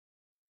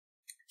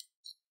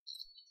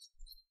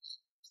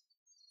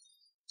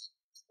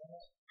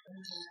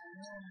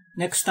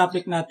Next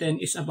topic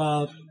natin is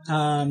about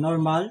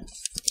normal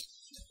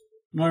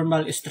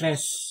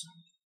stress.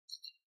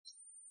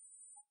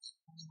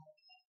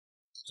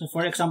 So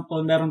for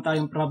example, meron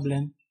tayong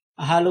problem,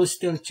 a hollow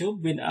steel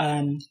tube with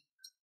an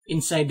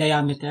inside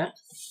diameter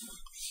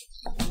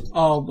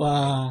of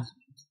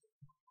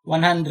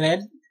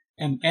 100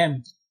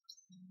 mm.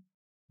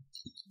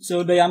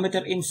 So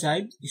diameter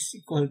inside is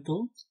equal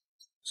to,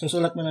 so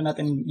sulat muna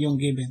natin yung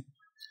given.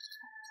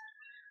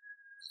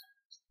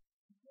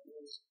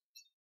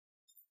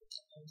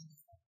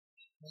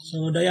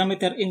 So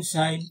diameter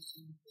inside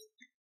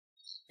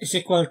is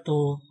equal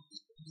to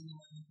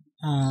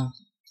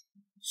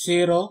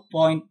 0.1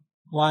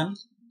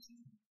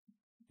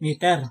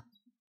 meter.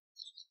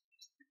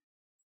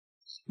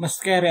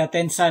 Must carry a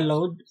tensile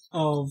load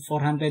of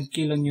 400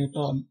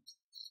 kilonewton.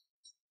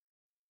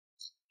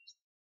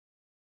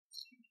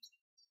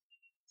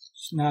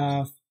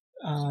 Na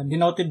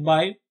denoted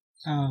by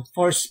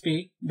force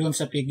P doon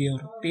sa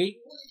figure. P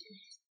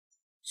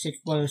is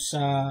equal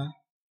sa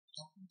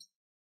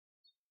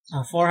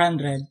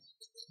 400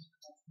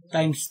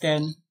 times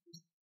 10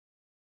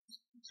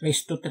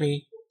 raised to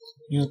 3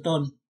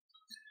 Newton.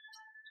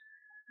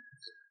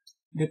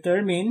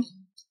 Determine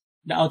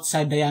the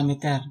outside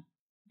diameter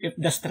if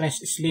the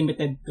stress is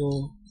limited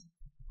to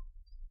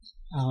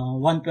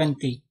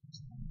 120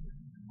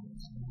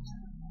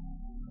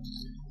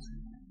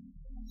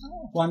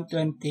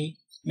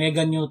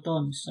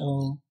 meganewton.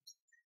 So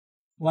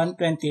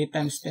 120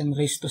 times 10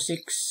 raised to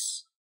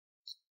 6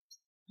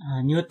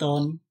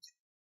 Newton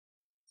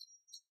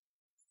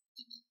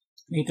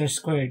meter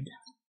squared.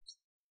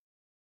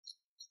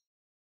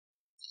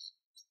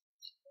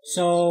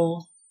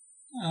 So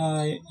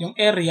yung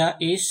area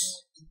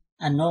is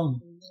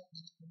unknown.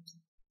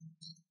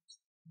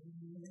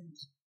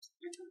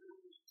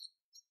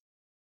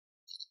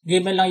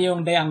 Given lang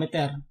yung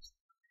diameter.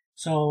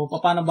 So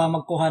paano ba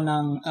magkuha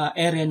ng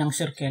area ng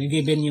circle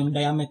given yung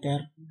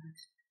diameter?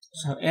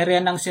 So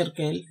area ng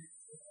circle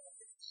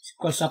is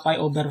equal sa pi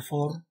over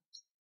 4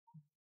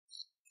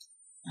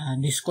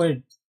 d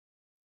squared.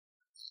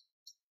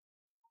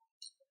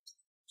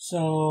 So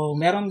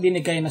meron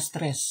binigay na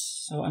stress.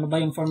 So ano ba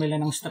yung formula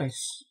ng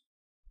stress?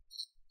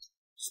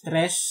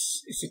 Stress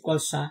is equal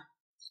sa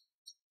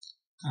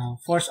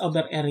force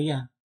over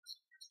area.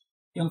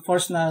 Yung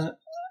force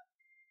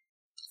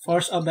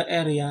over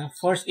area,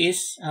 force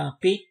is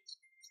P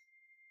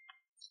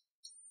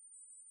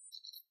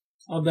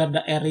over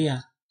the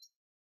area.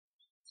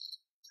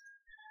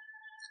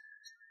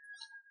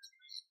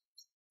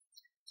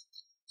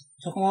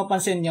 So kung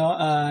mapansin nyo,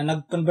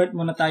 nag-convert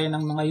muna tayo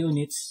ng mga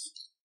units.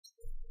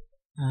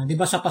 Di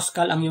ba sa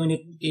Pascal ang unit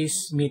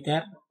is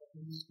meter?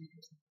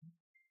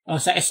 O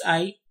sa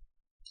SI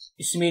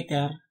is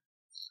meter.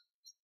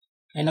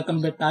 Kaya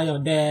nag-convert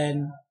tayo.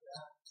 Then,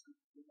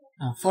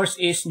 force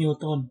is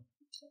Newton.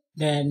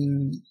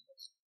 Then,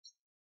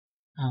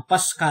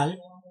 Pascal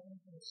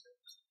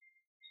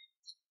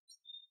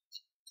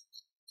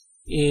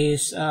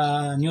is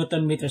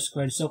Newton meter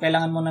squared. So,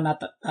 kailangan muna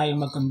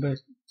tayong mag-convert.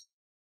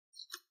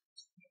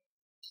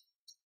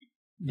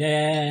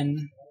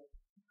 Then,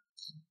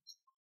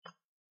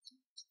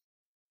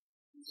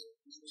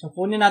 so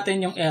kunin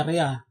natin yung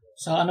area.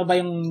 So, ano ba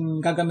yung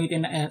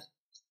gagamitin na area?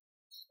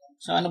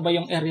 So, ano ba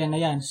yung area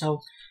na yan? So,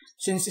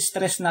 since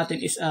stress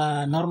natin is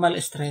normal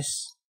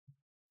stress,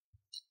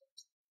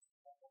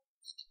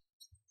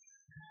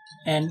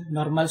 and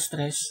normal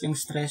stress, yung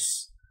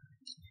stress.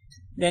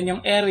 Then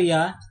yung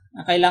area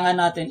na kailangan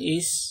natin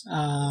is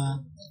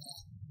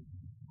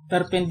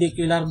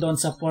perpendicular doon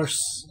sa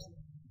force.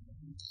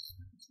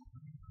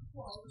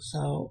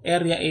 So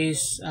area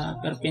is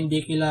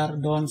perpendicular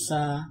doon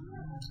sa,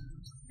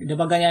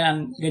 diba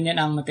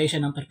ganyan ang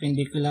notation ng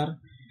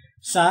perpendicular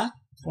sa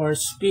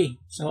force P.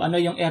 So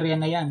ano yung area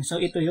na yan? So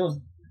ito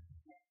yun.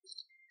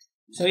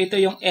 So ito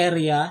yung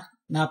area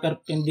na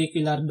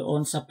perpendicular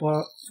doon sa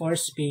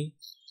force P.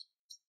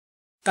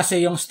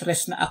 Kasi yung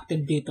stress na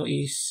active dito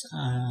is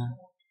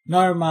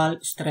normal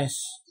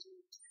stress.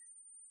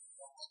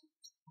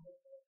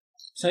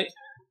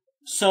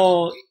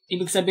 So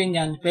ibig sabihin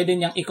yan, pwede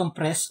niyang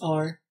i-compress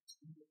or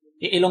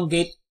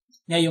i-elongate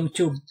niya yung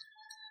tube.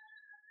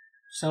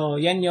 So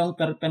yan yung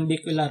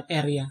perpendicular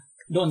area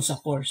doon sa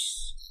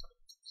force.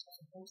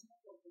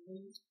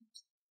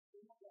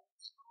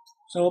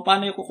 So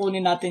paano yung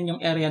kukunin natin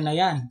yung area na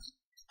yan?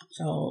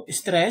 So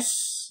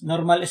stress,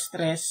 normal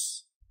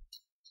stress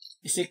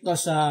is equal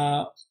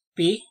sa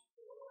P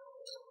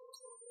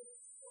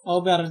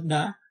over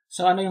the,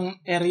 so ano yung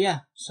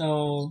area?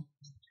 So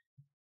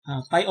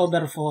pi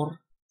over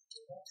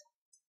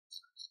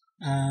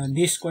 4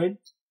 d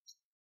squared,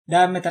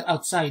 diameter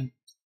outside.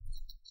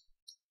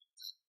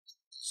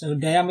 So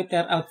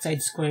diameter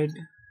outside squared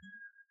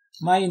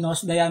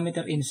minus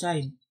diameter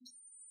inside.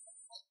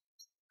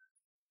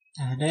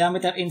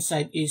 Diameter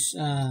inside is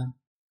 0.1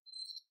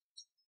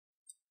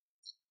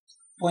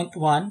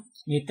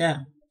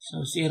 meter.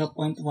 So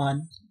 0.1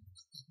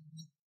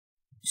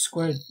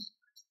 squared.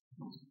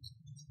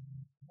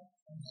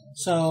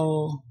 So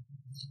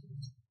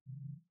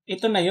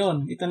ito na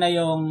yon. Ito na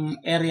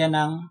yung area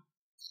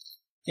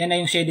yan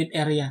na yung shaded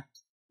area.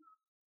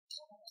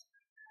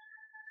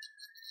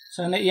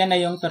 So, yan na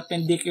yung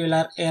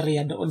perpendicular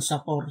area doon sa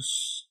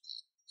pores.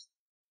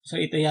 So,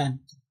 ito yan.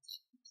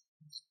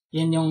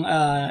 Yan yung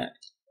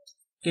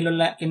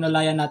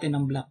kinulayan natin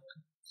ng black.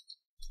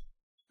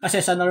 Kasi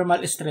sa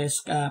normal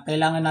stress,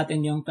 kailangan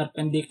natin yung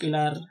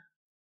perpendicular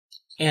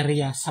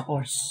area sa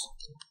pores.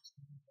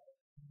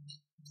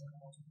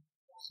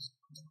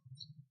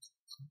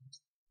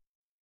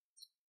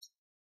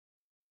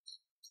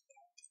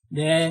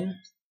 Then,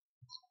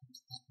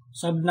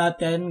 solve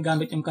natin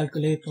gamit yung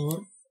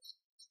calculator.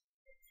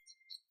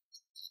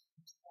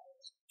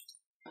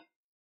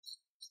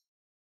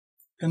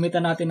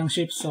 Gamitan natin ng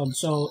shift solve.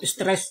 So,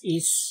 stress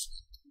is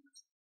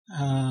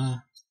 120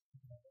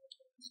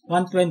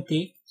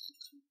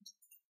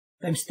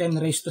 times 10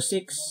 raised to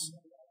 6.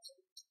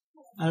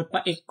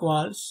 Alpha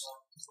equals.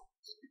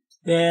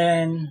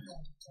 Then,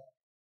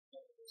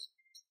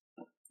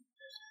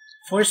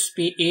 force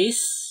P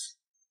is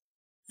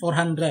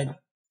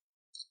 400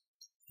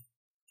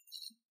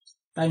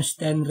 times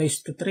 10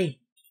 raised to 3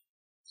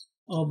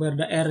 over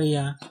the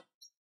area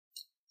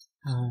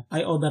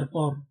pi over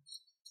 4.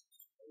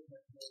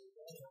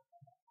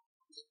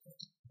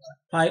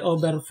 Pi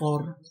over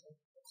 4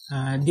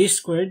 d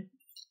squared,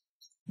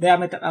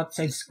 diameter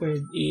outside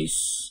squared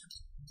is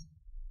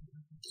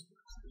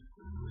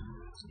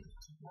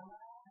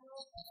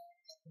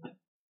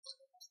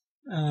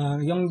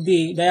yung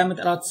d,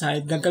 diameter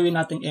outside, gagawin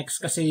natin x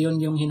kasi yun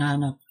yung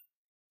hinahanap.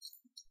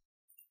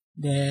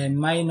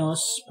 Then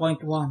minus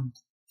 0.1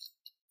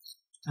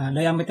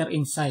 diameter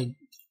inside.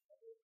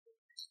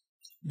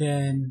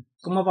 Then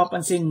kung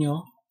mapapansin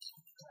nyo,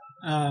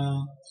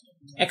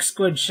 x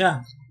squared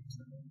siya.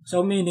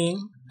 So meaning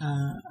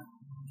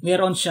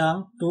meron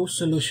siyang 2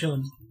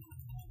 solution.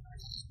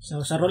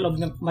 So sa rule of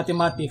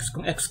mathematics,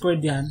 kung x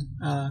squared yan,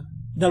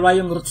 dalawa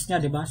yung roots niya,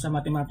 'di ba? Sa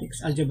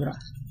mathematics algebra.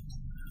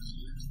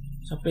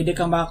 So pwede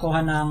kang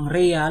makakuha ng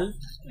real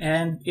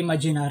and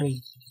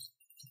imaginary.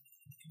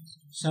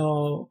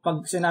 So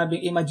pag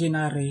sinabing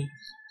imaginary,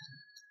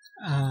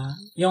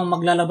 yung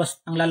ang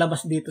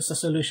lalabas dito sa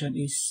solution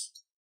is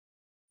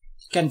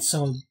can't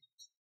solve.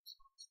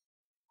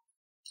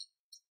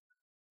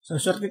 So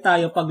shorty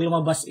tayo pag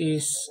lumabas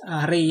is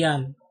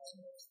real.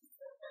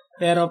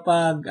 Pero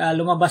pag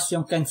lumabas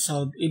yung can't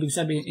solve, ibig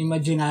sabihin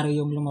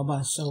imaginary yung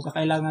lumabas. So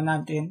kakailangan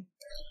natin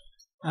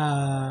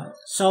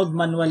solve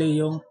manually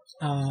yung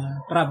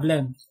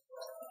problem.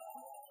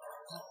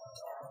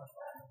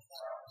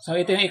 So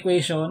ito yung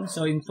equation.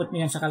 So input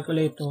niyo yan sa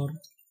calculator.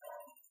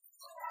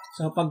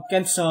 So pag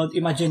can't solve,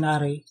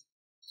 imaginary.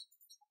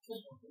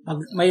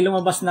 Pag may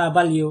lumabas na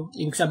value,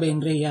 ibig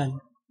sabihin real.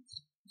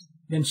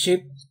 Then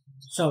shift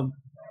solve.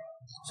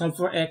 Solve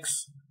for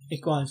x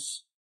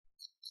equals.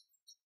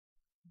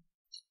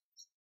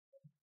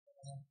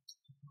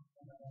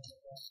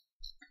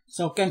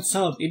 So can't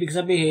solve, ibig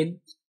sabihin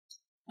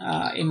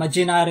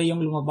imaginary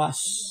yung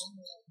lumabas.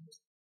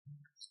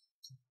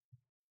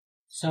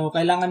 So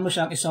kailangan mo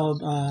siyang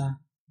i-solve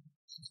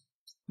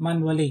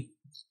manually.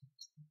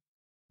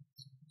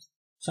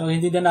 So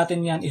hindi na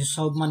natin yan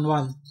i-solve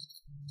manual.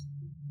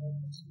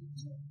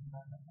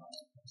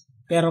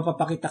 Pero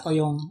papakita ko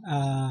yung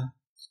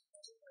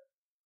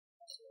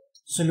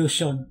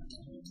solution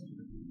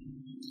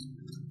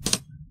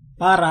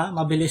para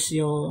mabilis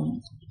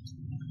yung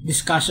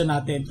discussion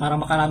natin, para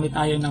makarami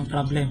tayo ng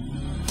problem.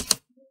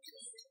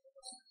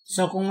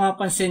 So kung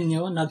mapansin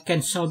nyo,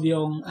 nag-can't solve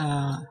yung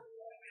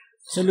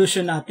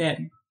solution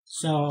natin.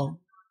 So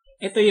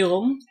ito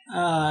yung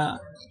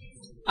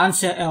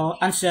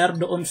answer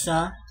doon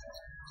sa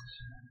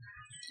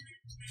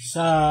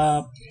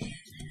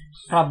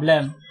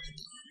problem.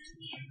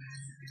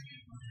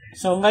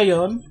 So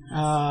ngayon,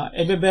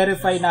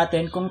 i-verify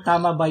natin kung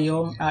tama ba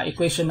yung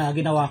equation na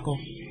ginawa ko.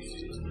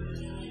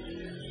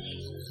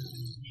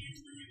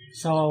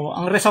 So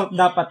ang result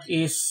dapat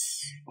is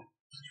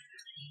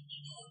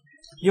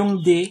yung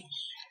D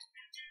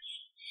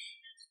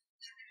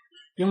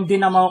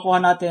na makukuha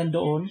natin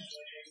doon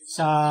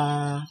sa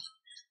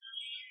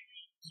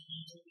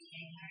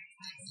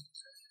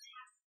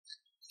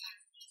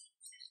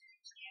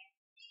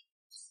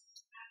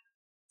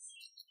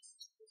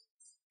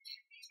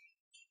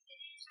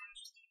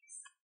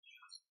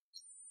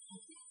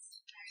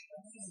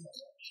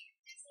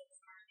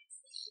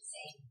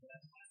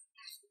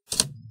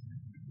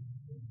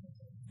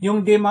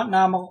yung D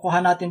na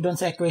makukuha natin doon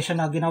sa equation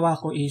na ginawa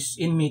ko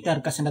is in meter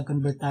kasi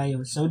nag-convert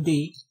tayo. So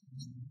D,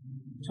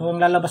 so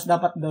ang lalabas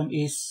dapat doon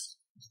is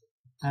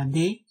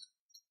D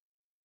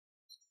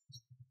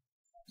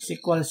is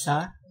equal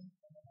sa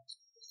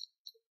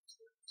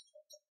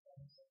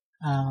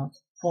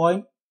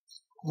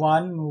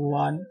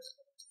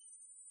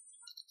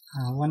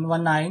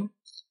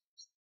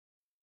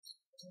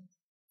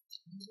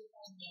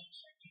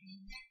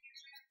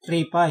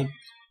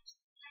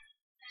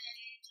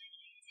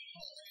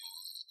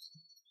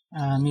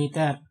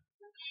meter.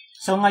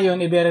 So ngayon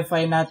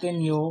i-verify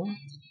natin yung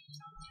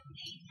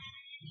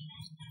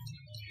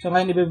So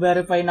ngayon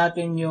i-verify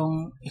natin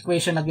yung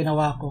equation na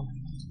ginawa ko.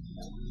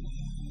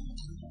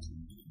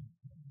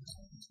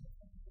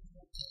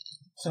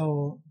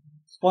 So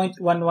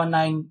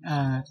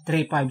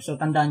 0.11935.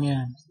 So tandaan nyo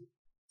yan.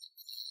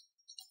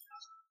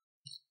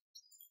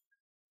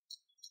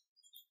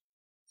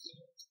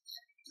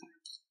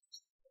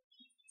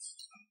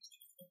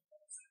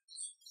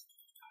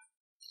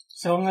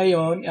 So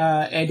ngayon,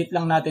 edit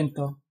lang natin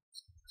to.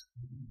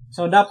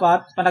 So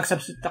dapat, pag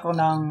nag-substitute ako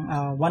ng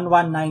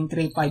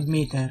 11935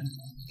 meter,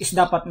 is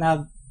dapat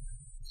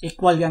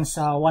nag-equal yan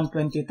sa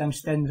 120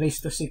 times 10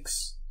 raised to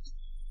 6.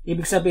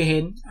 Ibig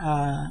sabihin,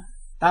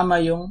 tama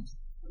yung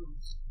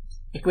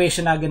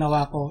equation na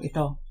ginawa ko,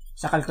 ito,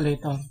 sa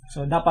calculator.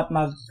 So dapat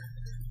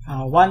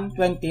 120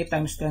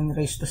 times 10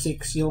 raised to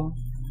 6 yung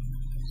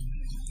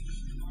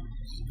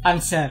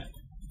answer.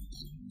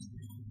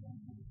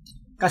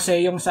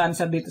 Kasi yung sa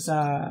answer dito sa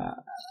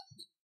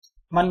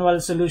manual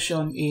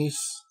solution is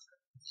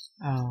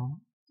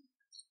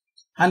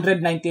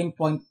 119.35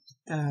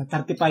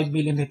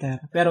 mm.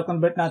 Pero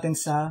convert natin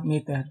sa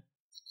meter.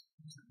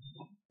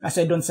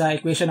 Kasi doon sa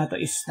equation na to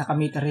is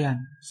naka-meter yan.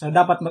 So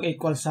dapat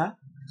mag-equal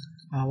sa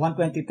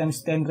 120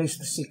 times 10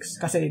 raised to 6.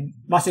 Kasi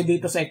base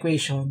dito sa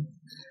equation,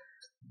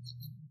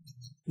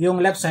 yung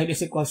left side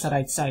is equal sa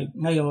right side.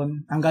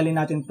 Ngayon, tanggalin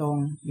natin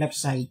tong left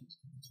side.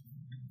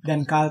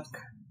 Then calc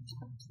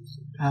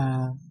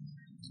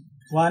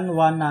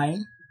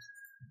 11935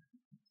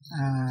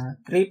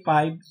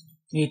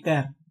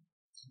 meter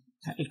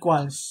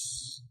equals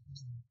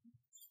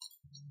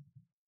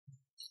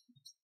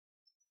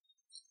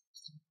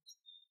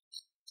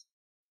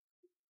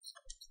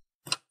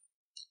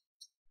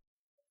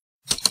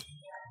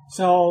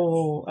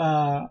so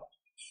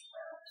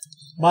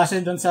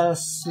base dun sa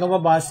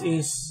lumabas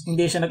is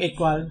hindi siya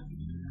nag-equal.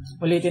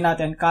 Ulitin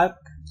natin calc.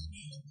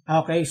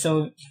 Okay,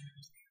 so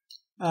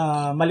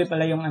mali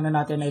pala yung ano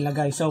natin na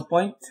ilagay. So,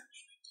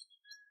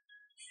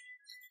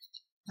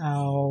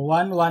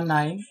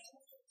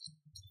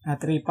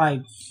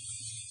 11935.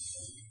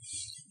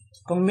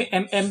 Kung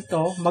mm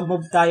to,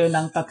 mag-move tayo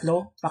ng 3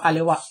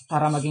 pakaliwa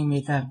para maging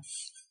meter.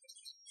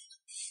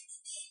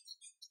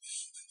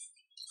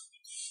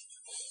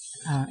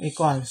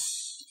 Equals.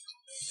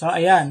 So,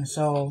 ayan.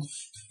 So,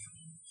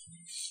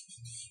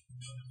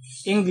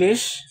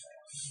 English.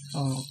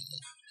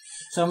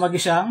 So,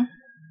 mag-isang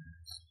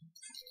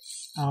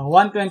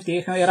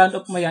 120, kung i-round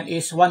up mo yan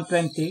is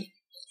 120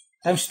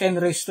 times 10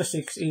 raised to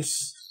 6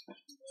 is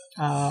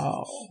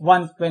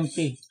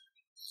 120.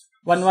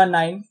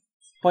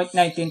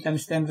 119.19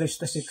 times 10 raised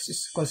to 6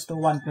 is equals to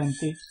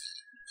 120.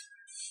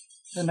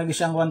 So,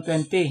 nag-isang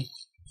 120.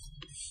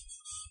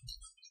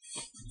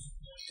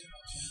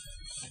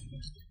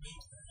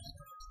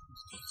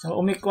 So,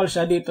 umequal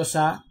siya dito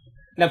sa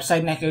left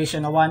side na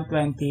equation na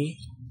 120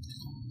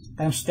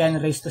 times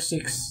 10 raised to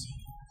 6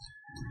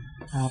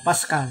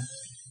 Pascal.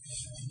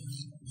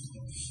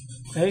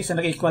 Okay, so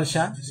nag-equal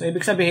siya. So,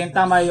 ibig sabihin,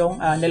 tama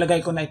yung nilagay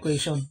ko na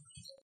equation.